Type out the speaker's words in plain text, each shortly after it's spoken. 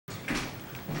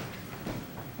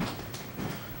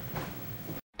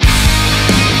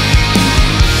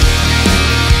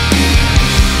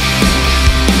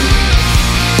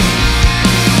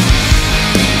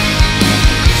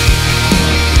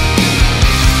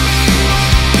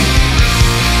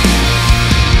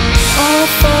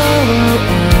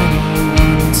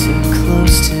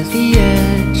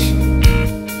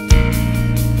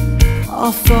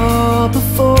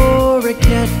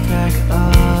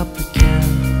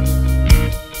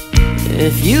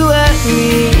If you let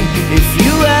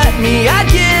me, I'd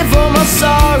give all my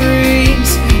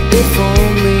sorries. If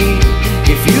only,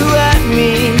 if you let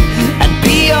me, I'd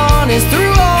be honest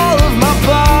through all of my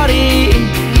body.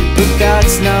 But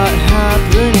that's not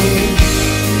happening.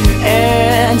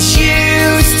 And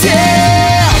you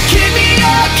still keep me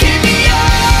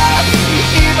up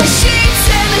in my sheets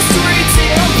and the streets,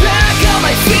 and I'm back on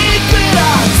my feet, but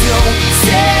I don't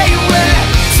say where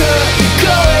to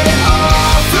go at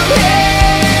all from here.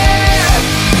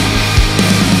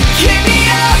 Keep me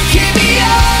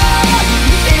up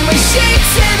in my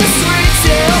sheets and the streets,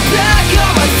 and I'm back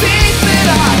on my feet, but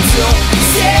I don't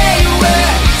say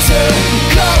where to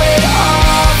go at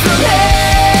all from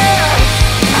here.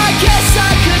 I guess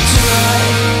I could try.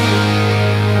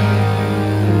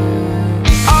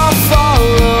 I'll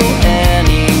follow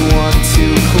anyone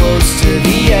too close to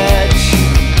the edge.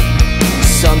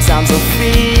 Sometimes I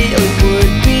feel it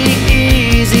would be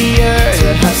easier to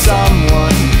have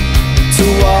someone to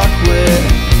walk with.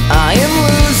 I am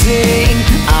losing,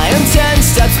 I am 10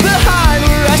 steps behind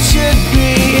where I should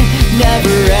be.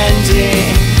 Never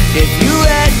ending. If you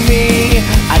let me,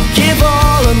 I'd give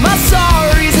all of my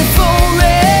sorries if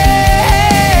only.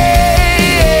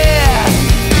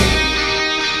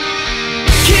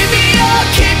 Keep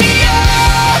me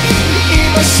up in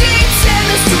my sheets and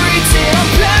the streets, and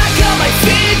I'm back on my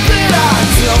feet, but I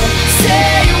don't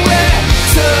say where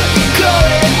to go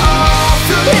at all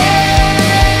from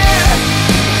here.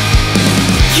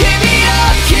 Keep me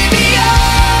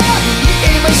up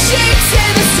in my sheets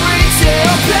and the streets, and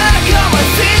I'm back on my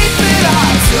feet, but I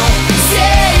don't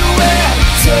say where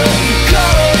to go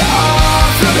at all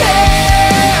from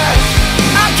here.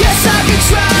 I guess I could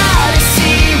try to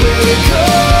see where it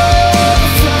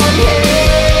goes from here.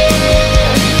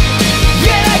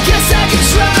 Yeah, I guess I could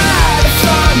try to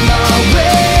find my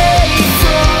way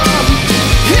from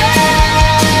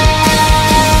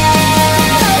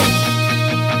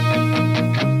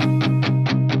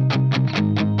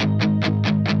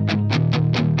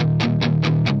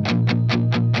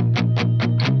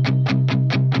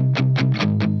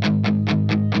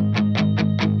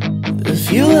If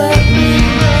you let me,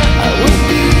 I would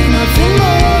be nothing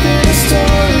more than a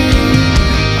story.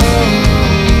 Oh,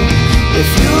 if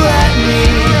you let me,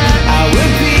 I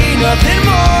would be nothing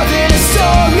more than